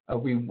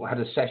 We had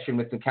a session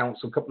with the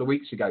council a couple of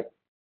weeks ago,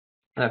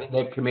 and I think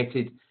they've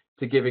committed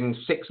to giving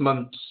 6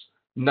 months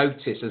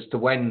notice as to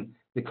when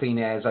the clean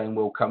air zone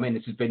will come in.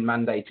 This has been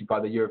mandated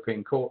by the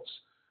European courts,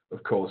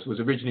 of course. It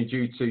was originally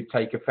due to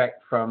take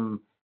effect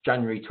from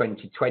January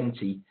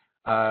 2020,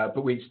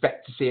 but we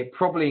expect to see it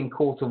probably in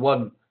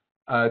Q1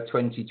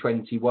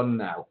 2021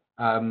 now.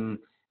 And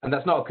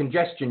that's not a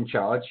congestion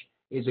charge,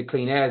 it's a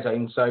clean air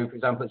zone. So, for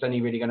example, it's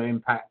only really going to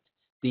impact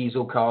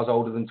diesel cars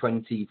older than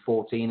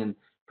 2014 and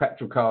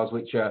petrol cars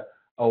which are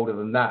older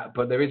than that.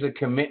 But there is a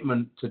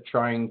commitment to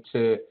trying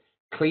to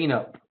clean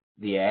up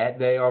the air.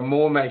 There are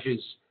more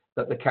measures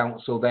that the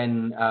council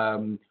then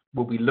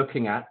will be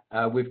looking at.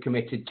 We've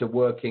committed to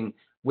working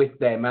with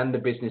them and the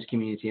business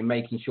community and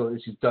making sure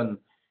this is done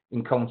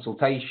in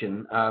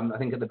consultation. I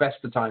think at the best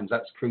of times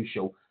that's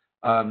crucial,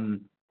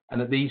 and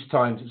at these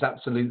times it's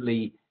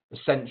absolutely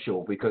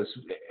essential because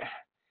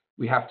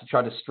we have to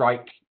try to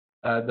strike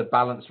the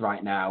balance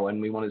right now,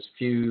 and we want as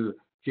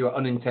fewer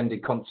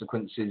unintended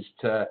consequences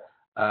to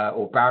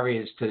or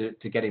barriers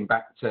to getting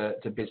back to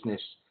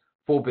business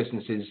for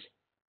businesses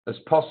as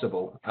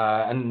possible.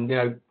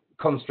 And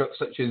constructs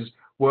such as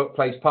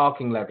workplace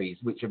parking levies,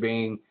 which are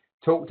being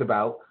talked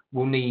about,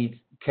 will need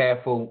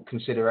careful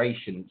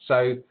consideration.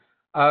 So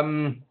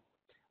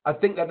I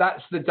think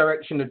that's the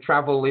direction of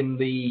travel in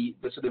the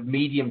sort of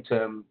medium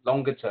term,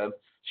 longer term.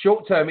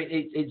 Short term,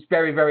 it's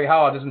very, very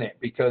hard, isn't it?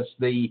 Because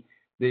the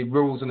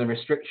rules and the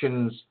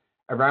restrictions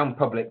around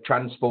public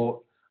transport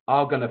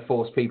are going to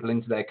force people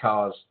into their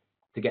cars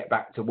to get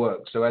back to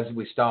work. So as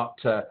we start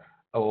to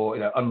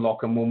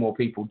unlock and more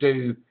people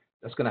do,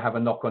 that's going to have a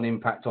knock-on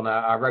impact on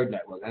our road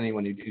network.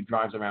 Anyone who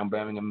drives around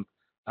Birmingham,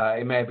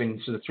 it may have been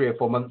sort of 3 or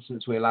 4 months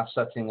since we were last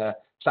sat in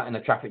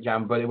a traffic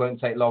jam, but it won't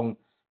take long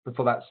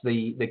before that's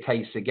the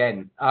case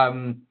again.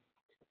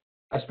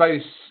 I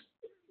suppose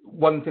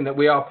one thing that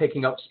we are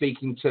picking up,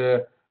 speaking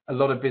to a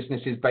lot of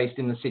businesses based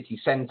in the city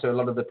centre, a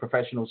lot of the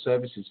professional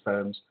services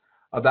firms,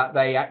 are that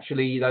they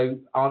actually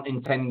aren't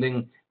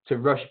intending to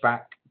rush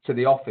back to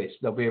the office.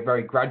 There'll be a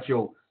very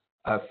gradual,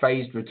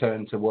 phased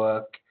return to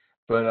work,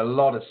 but a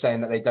lot are saying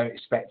that they don't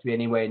expect to be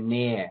anywhere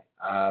near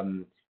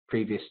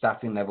previous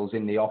staffing levels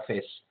in the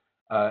office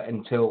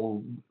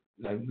until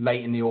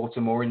late in the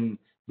autumn or in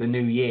the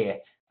new year.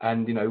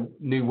 And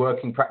new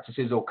working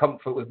practices or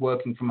comfort with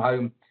working from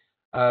home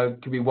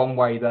could be one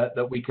way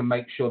that we can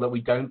make sure that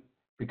we don't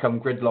become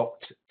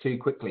gridlocked too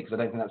quickly, because I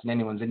don't think that's in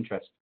anyone's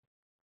interest.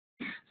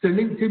 So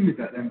linked in with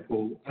that then,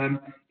 Paul,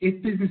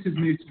 if businesses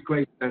move to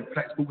greater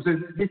flexible, so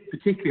this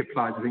particularly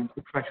applies, I think,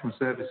 to professional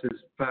services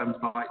firms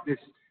like this,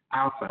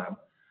 our firm.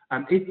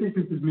 If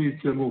businesses move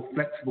to a more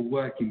flexible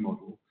working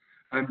model,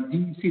 do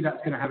you see that's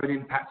going to have an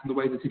impact on the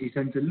way the city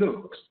centre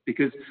looks?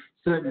 Because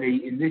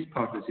certainly in this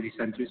part of the city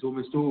centre, it's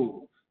almost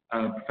all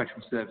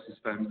professional services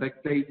firms.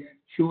 They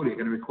surely are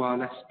going to require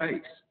less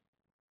space.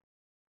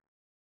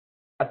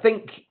 I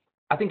think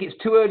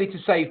it's too early to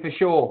say for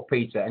sure,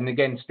 Peter. And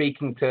again,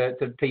 speaking to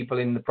people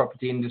in the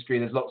property industry,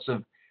 there's lots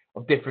of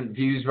different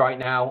views right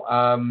now.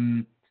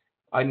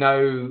 I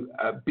know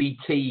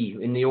BT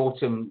in the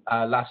autumn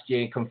last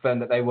year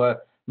confirmed that they were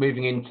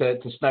moving into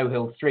Snow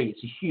Hill 3.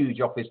 It's a huge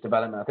office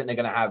development. I think they're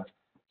going to have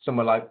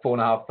somewhere like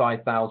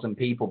 4,500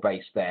 people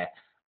based there.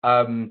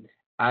 And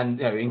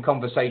in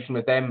conversation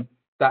with them,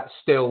 that's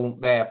still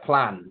their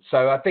plan.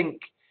 So I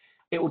think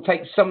it will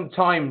take some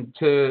time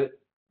to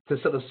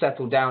sort of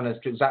settle down as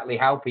to exactly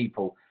how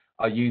people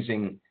are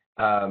using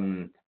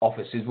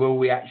offices. Will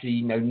we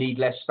actually need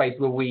less space?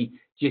 Will we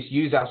just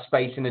use our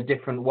space in a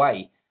different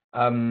way?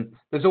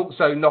 There's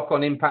also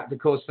knock-on impact, of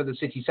course, for the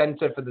city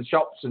centre, for the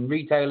shops and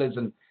retailers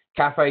and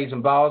cafes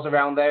and bars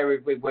around there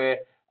if we're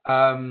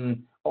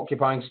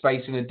occupying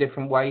space in a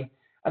different way.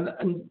 And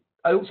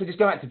I also, just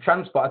going back to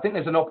transport, I think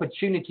there's an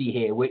opportunity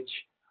here which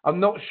I'm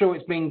not sure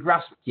it's being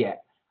grasped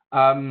yet,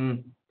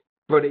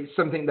 but it's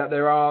something that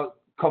there are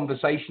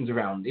conversations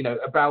around,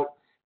 about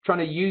trying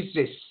to use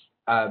this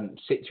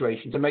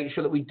situation to make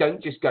sure that we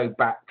don't just go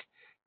back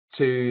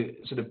to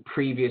sort of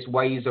previous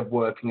ways of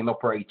working and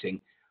operating,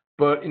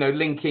 but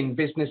link in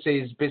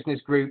businesses,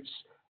 business groups,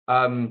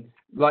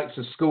 likes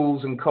of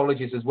schools and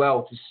colleges as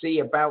well, to see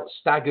about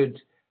staggered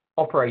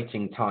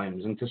operating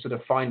times and to sort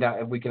of find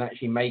out if we can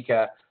actually make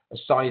a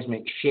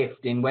seismic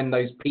shift in when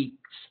those peaks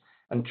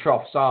and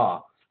troughs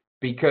are,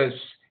 because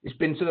it's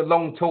been sort of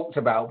long talked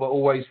about but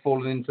always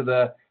fallen into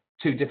the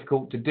too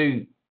difficult to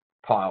do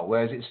pile,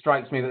 whereas it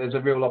strikes me that there's a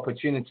real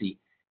opportunity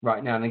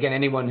right now. And again,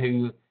 anyone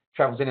who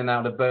travels in and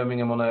out of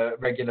Birmingham on a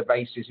regular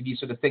basis, if you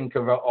sort of think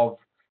of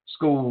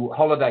school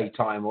holiday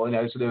time, or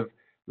sort of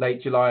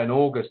late July and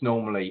August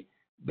normally,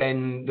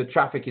 then the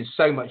traffic is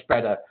so much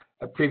better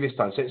at previous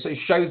times. So it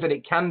shows that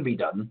it can be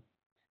done,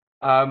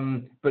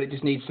 but it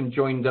just needs some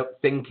joined up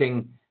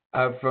thinking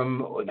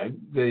from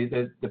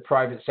the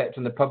private sector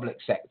and the public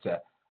sector.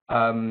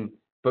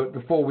 But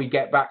before we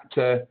get back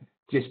to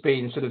just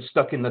being sort of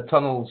stuck in the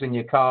tunnels in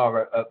your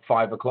car at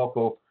 5 o'clock,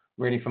 or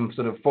really from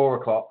sort of 4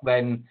 o'clock,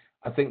 then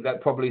I think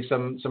that probably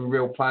some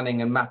real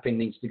planning and mapping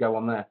needs to go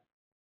on there.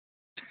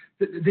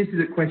 This is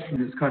a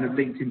question that's kind of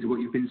linked into what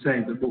you've been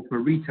saying, but more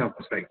from a retail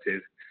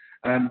perspective.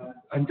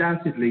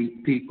 Undoubtedly,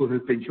 people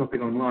have been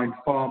shopping online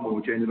far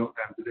more during the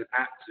lockdown than they've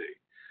had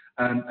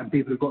to, and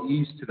people have got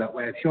used to that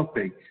way of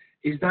shopping.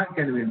 Is that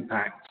going to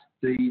impact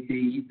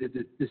the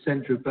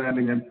centre of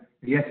Birmingham?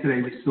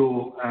 Yesterday we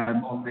saw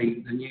on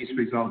the news,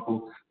 for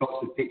example, lots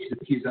of pictures of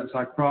queues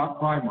outside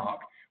Primark,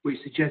 which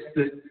suggests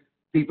that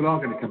people are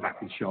going to come back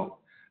and shop.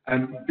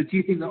 But do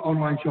you think that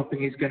online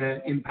shopping is going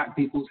to impact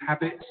people's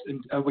habits,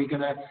 and are we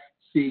going to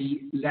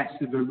see less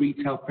of a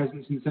retail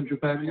presence in the centre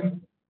of Birmingham?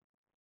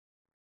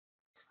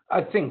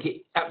 I think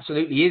it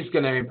absolutely is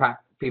going to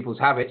impact people's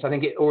habits. I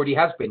think it already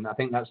has been. I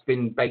think that's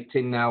been baked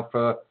in now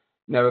for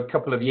a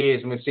couple of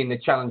years, and we've seen the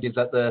challenges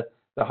that the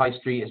high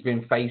street has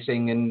been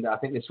facing, and I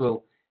think this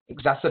will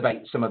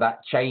exacerbate some of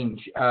that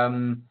change.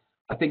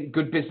 I think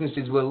good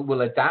businesses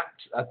will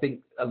adapt. I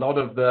think a lot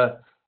of the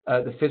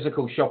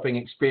physical shopping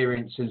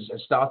experience has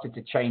started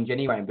to change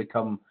anyway and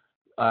become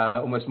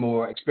almost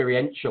more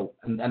experiential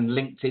and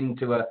linked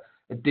into a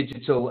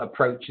digital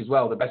approach as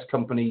well. The best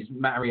companies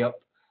marry up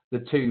the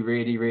two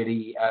really,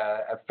 really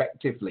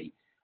effectively.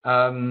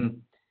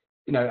 And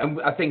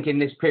I think in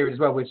this period as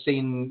well, we've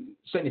seen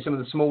certainly some of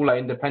the smaller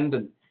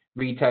independent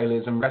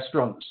retailers and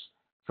restaurants,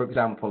 for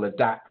example,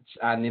 adapt.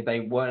 And if they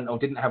weren't or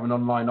didn't have an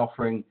online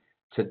offering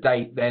to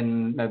date,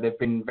 then they've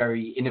been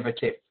very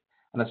innovative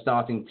and are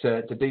starting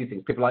to do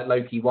things. People like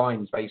Loki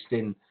Wines, based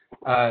in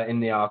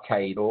the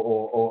arcade,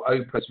 or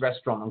Opus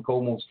Restaurant on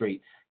Cornwall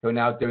Street, who are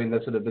now doing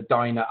the sort of the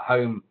dine at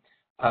home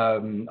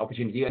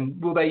opportunity.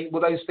 And will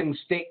those things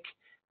stick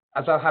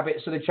as our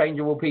habits sort of change,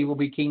 or will people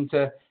be keen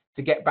to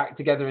get back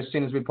together as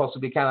soon as we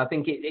possibly can? I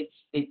think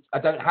I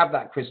don't have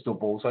that crystal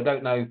ball, so I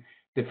don't know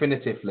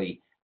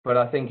definitively, but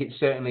I think it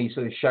certainly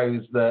sort of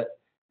shows that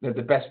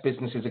the best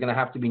businesses are going to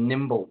have to be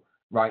nimble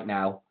right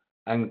now,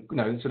 and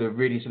sort of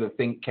really sort of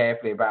think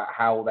carefully about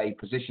how they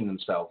position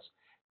themselves.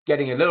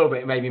 Getting a little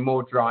bit maybe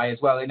more dry as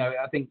well.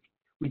 I think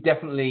we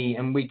definitely,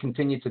 and we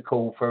continue to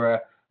call for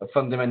a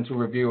fundamental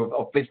review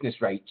of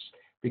business rates,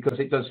 because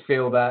it does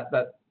feel that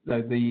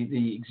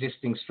the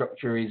existing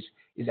structure is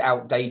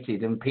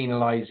outdated and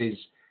penalises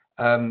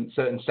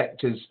certain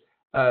sectors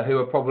who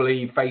are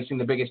probably facing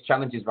the biggest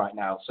challenges right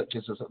now, such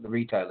as the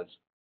retailers.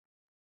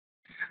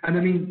 And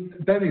I mean,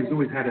 Birmingham's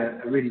always had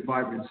a really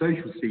vibrant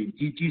social scene.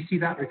 Do you see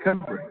that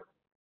recovering?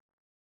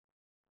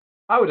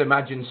 I would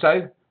imagine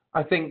so.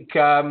 I think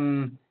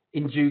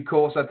in due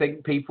course, I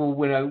think people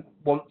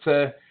want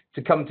to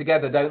come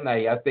together, don't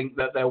they? I think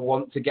that they'll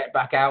want to get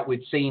back out.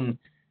 We've seen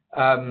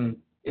certainly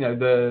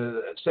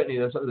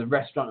the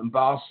restaurant and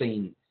bar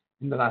scene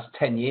in the last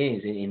 10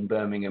 years in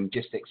Birmingham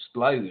just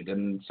explode,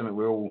 and something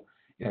we're all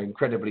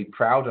incredibly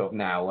proud of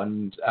now.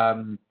 And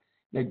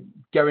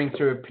going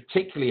through a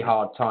particularly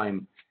hard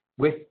time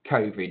with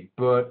COVID,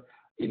 but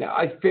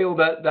I feel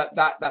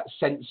that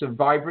sense of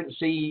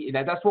vibrancy,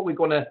 that's what we're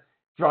going to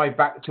drive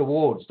back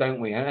towards, don't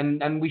we?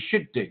 And we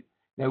should do.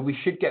 We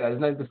should get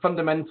that. The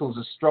fundamentals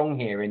are strong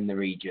here in the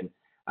region,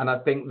 and I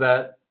think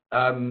that,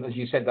 as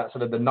you said, that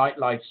sort of the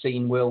nightlife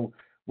scene will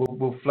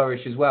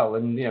flourish as well.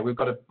 And we've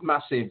got a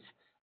massive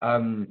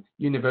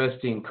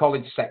university and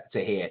college sector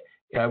here.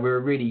 We're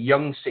a really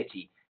young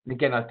city, and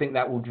again, I think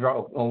that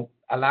will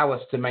allow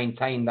us to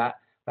maintain that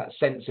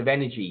sense of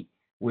energy,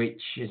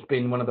 which has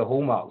been one of the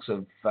hallmarks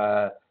of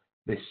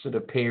this sort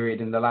of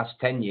period in the last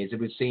 10 years.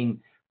 We've seen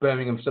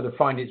Birmingham sort of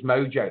find its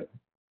mojo.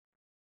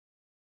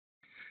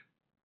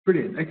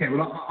 Brilliant. Okay,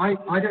 well,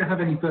 I don't have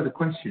any further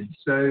questions.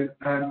 So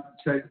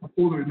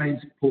all that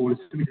remains, Paul, is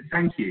for me to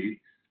thank you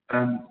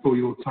for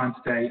your time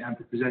today and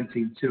for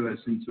presenting to us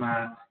and to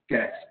our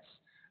guests.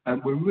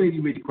 We're really,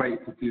 really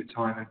grateful for your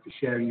time and for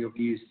sharing your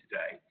views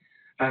today.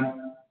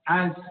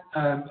 As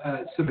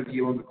some of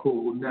you on the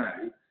call will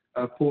know,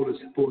 Paul has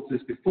supported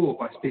us before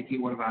by speaking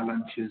at one of our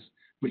lunches,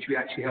 which we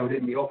actually held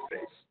in the office.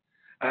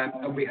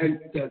 And we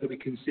hope that we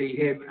can see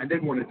him and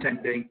everyone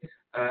attending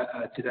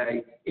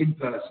today in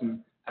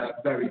person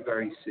very,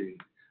 very soon.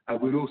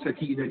 We'll also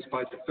keep you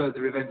notified of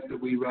further events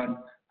that we run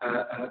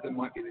that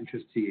might be of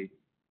interest to you.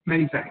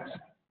 Many thanks.